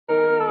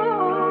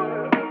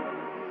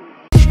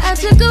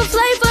a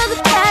flavor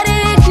the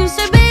caddick. You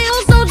should be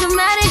oh so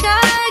dramatic,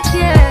 I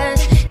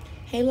guess.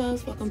 Hey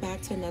loves, welcome back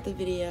to another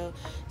video.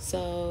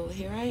 So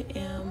here I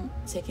am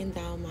taking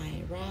down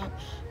my wrap.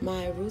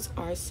 My roots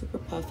are super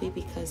puffy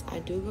because I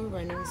do go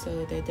running,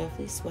 so they're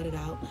definitely sweated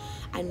out.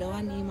 I know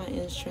I need my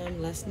ends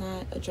trimmed. Let's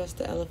not address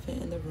the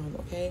elephant in the room,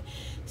 okay?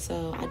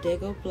 So I did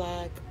go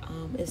black.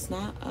 It's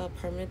not a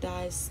permanent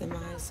dye, semi,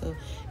 so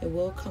it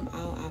will come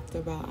out after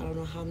about I don't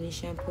know how many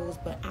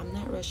shampoos, but I'm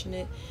not rushing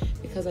it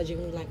because I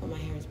genuinely like when my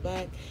hair is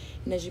black.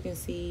 And as you can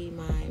see,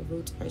 my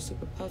roots are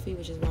super puffy,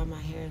 which is why my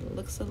hair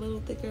looks a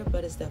little thicker,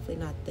 but it's definitely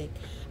not thick.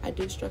 I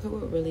do struggle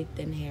with really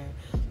thin hair,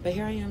 but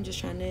here I am just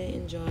trying to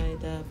enjoy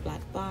the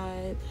black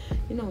vibe.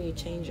 You know, when you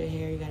change your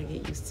hair, you gotta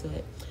get used to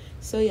it.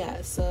 So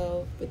yeah,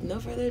 so with no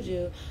further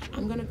ado,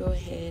 I'm gonna go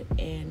ahead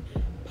and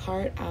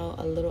part out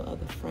a little of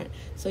the front.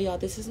 So y'all,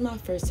 this is my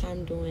first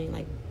time doing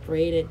like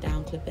braided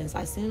down clip-ins.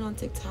 I seen it on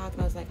TikTok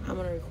and I was like, I'm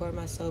gonna record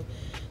myself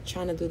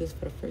trying to do this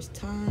for the first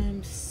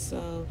time.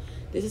 So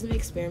this is me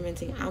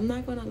experimenting. I'm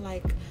not gonna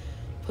like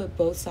put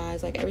both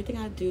sides, like everything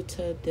I do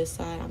to this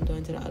side I'm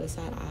doing to the other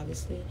side,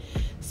 obviously.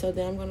 So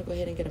then I'm gonna go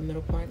ahead and get a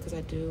middle part because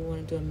I do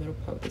want to do a middle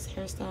part with this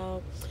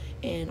hairstyle,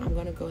 and I'm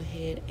gonna go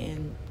ahead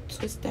and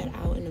twist that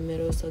out in the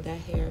middle so that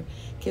hair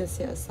can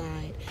sit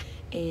aside.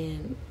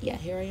 And yeah,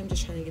 here I am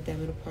just trying to get that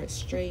middle part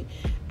straight.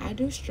 I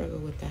do struggle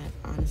with that,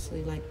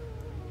 honestly. Like,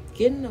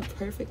 getting a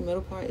perfect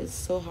middle part is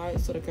so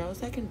hard. So the girls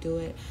that can do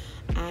it,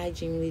 I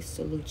genuinely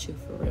salute you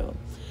for real.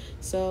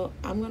 So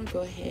I'm gonna go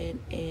ahead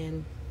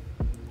and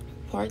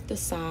part the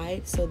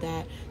side so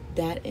that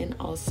that end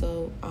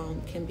also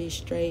can be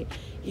straight.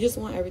 You just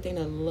want everything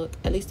to look,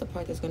 at least the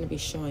part that's going to be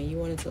showing, you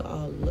want it to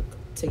all look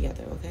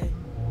together, okay?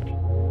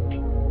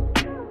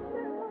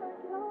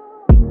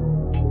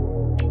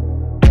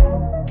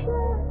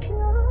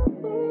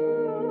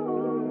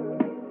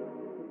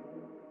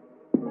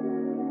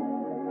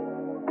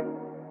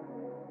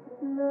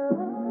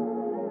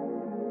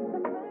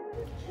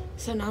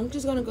 So now I'm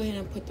just going to go ahead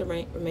and put the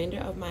remainder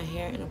of my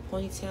hair in a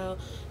ponytail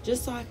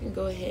just so I can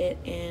go ahead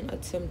and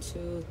attempt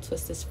to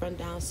twist this front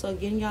down. So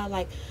again, y'all,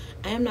 like,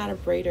 I am not a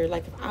braider.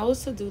 Like, if I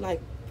was to do like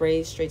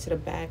braids straight to the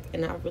back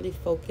and I really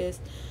focused,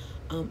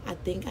 I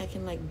think I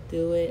can like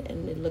do it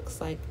and it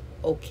looks like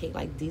okay,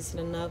 like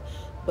decent enough.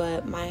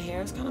 But my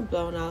hair is kind of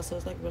blown out, so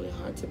it's like really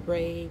hard to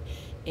braid,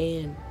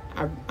 and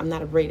I'm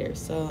not a braider,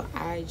 so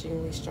I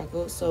genuinely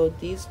struggle. So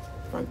these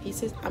front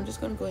pieces, I'm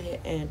just going to go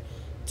ahead and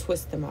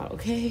twist them out,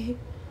 okay?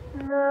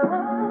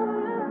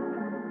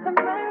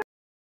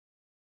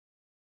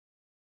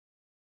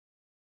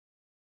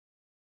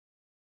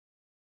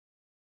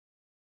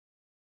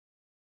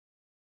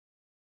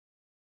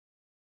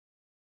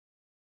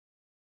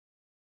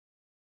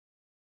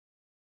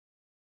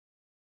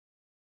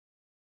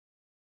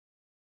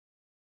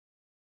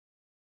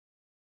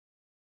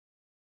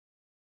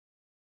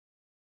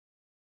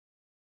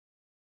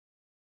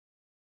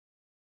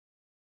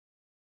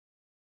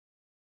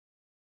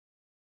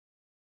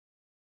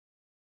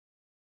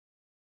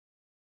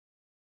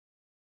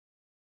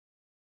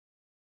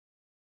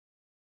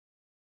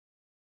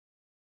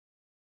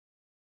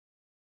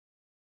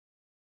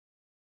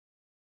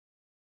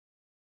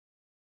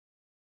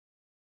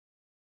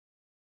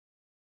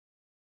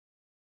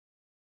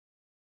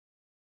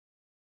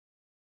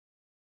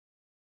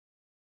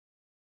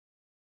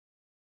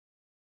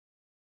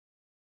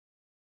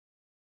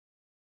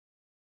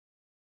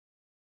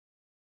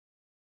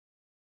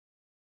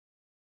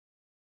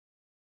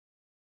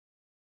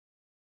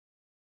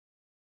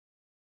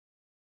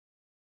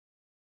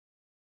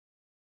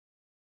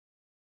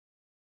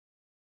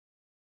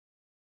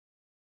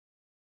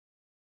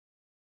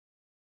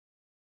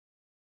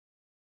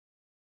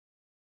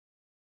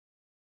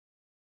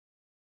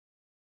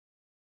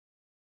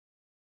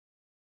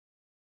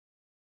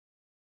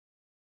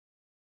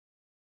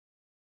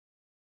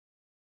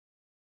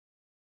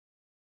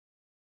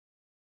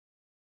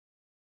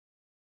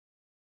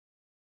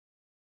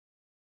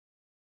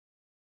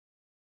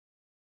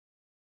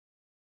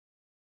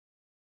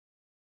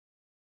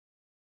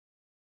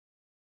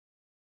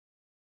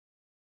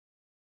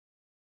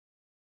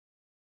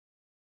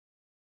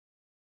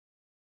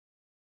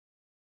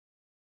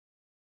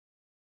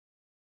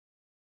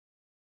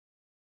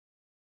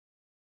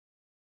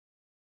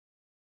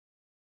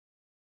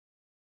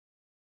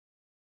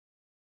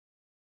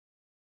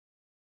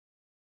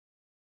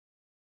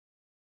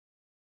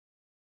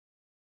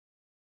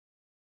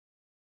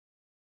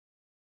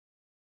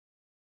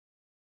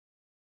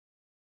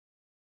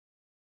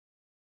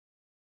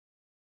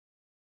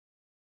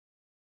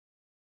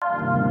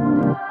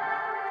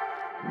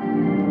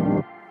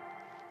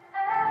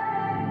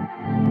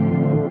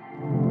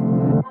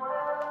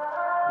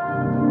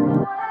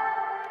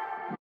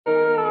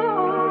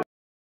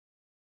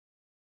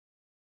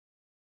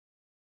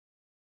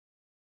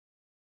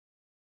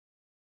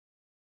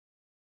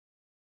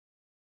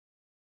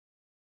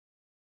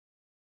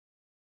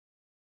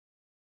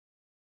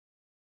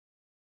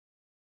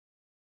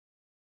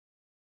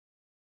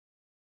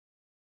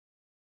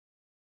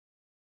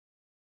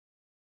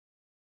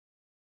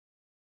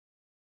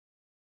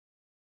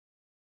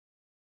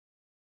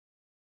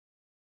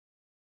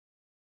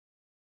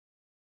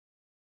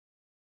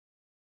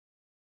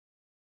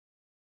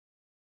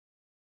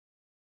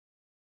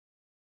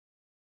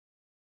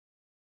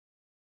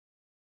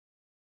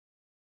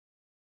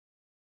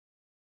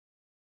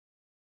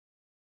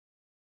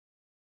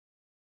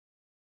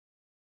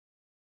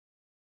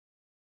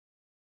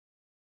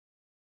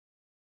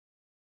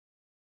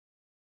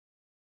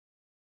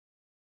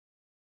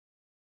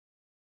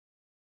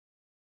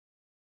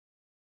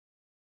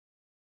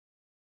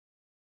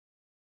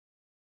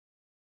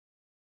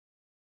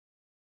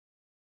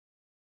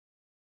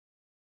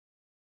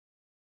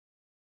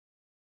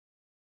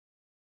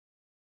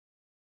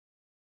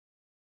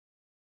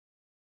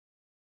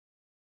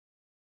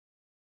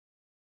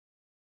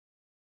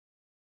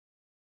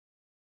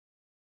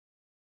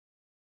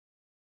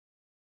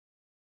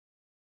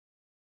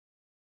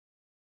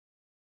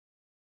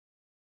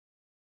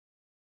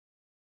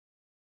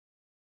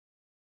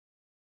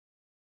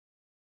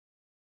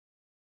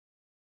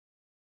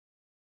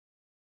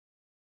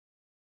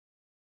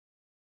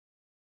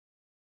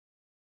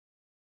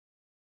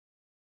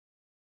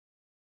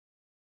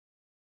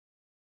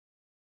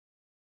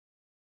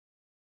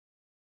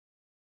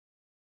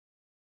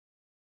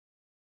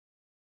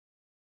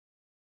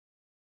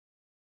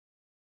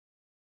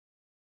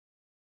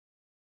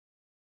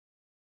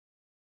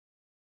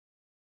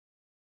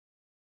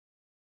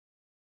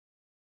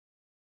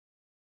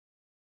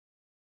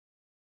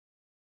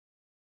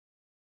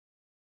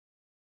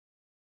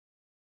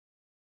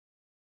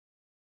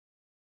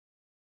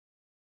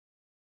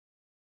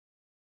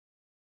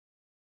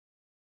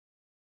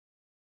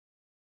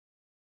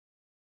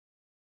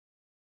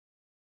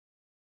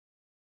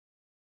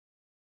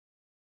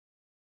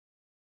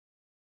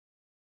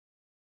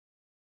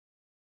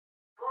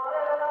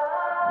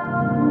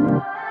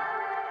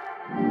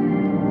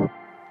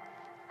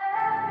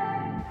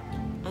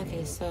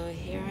 So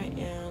here I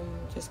am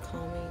just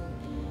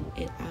combing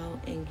it out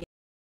and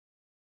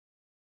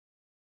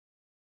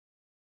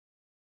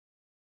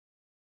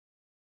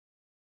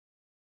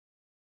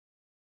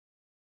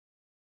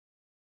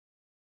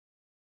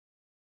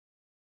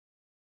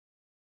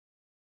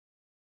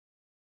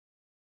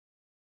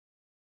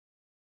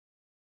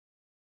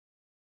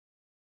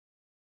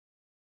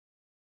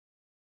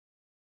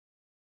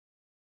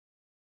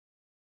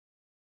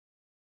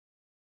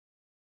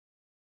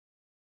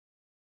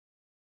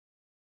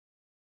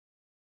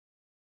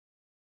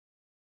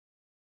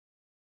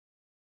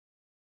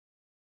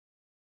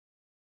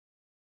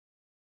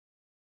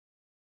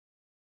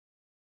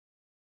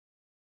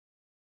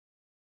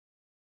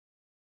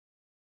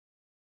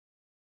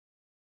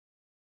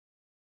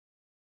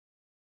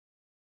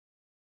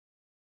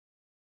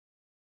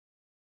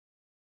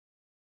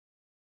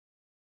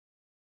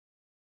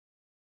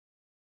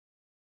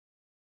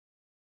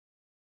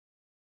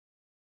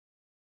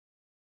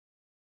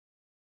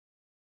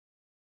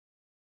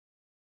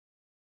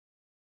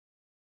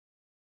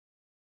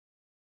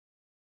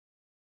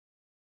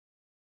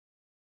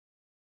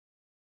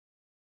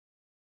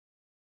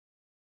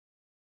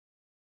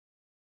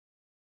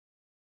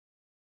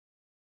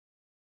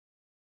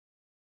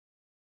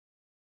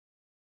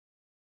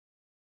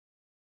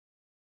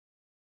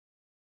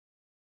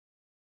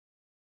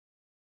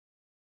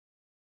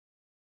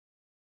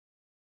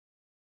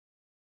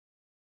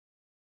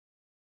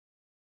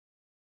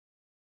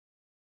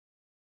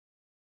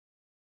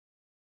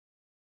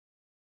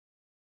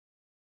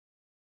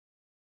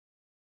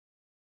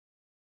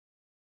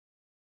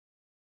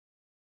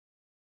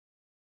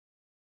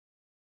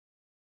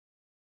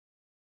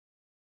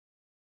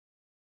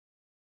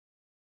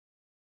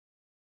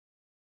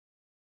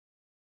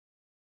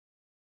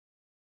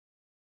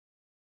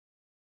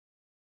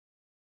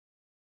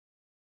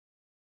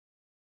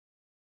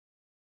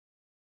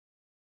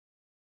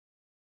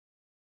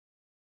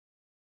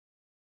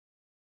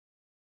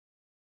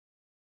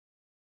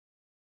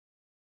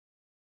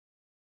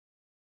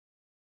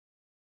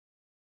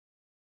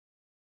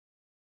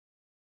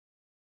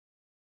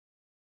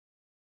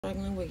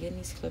struggling with getting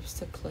these clips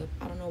to clip.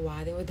 I don't know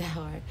why they were that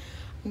hard.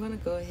 I'm gonna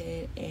go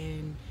ahead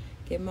and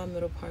get my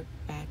middle part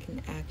back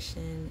in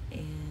action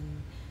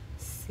and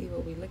see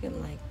what we're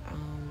looking like.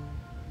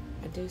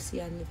 I do see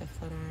I need to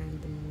flat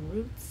iron the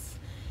roots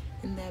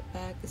in that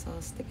back. It's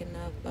all sticking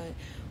up, but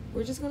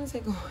we're just gonna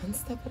take one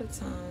step at a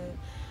time.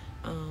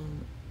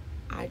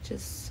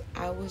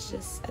 I was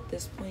just at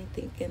this point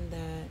thinking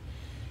that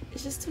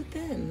it's just too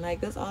thin.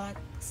 Like, that's all I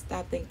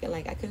stopped thinking.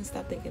 Like, I couldn't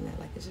stop thinking that.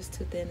 Like, it's just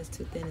too thin, it's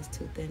too thin, it's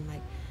too thin.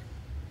 Like,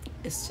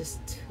 it's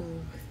just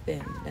too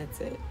thin.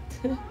 That's it.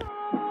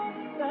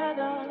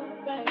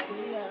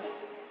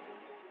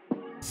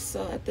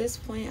 So at this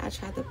point, I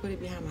tried to put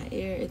it behind my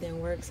ear. It didn't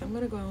work. So I'm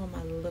going to go on with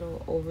my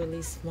little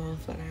overly small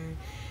flat iron.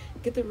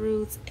 Get the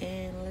roots,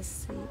 and let's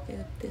see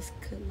if this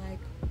could, like,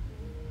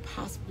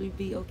 possibly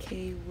be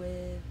okay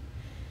with...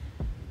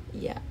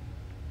 Yeah,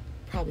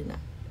 probably not.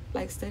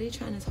 Like, steady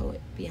trying to hold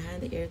it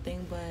behind the ear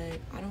thing, but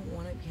I don't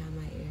want it behind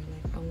my ear.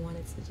 Like, I want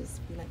it to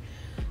just be like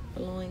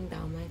blowing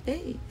down my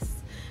face.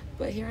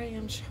 But here I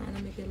am trying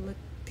to make it look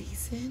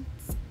decent.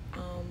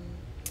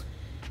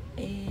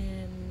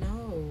 And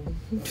no,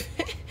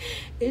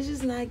 it's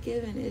just not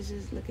giving. It's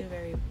just looking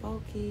very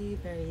bulky,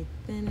 very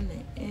thin in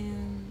the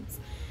ends,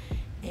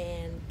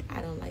 and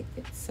I don't like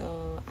it.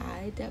 So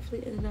I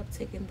definitely ended up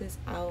taking this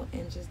out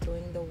and just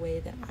doing the way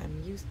that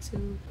I'm used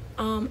to.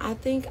 I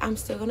think I'm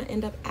still gonna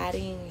end up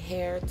adding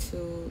hair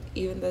to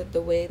even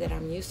the way that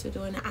I'm used to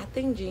doing it. I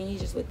think Genie,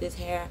 just with this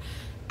hair,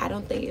 I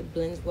don't think it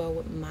blends well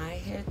with my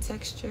hair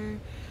texture.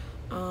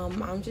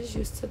 I'm just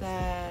used to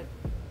that.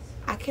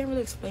 I can't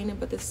really explain it,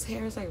 but this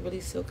hair is like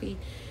really silky.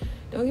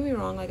 Don't get me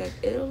wrong, like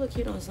it'll look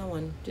cute on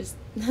someone, just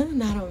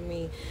not on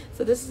me.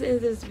 So this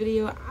is this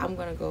video. I'm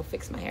gonna go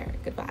fix my hair.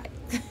 Goodbye.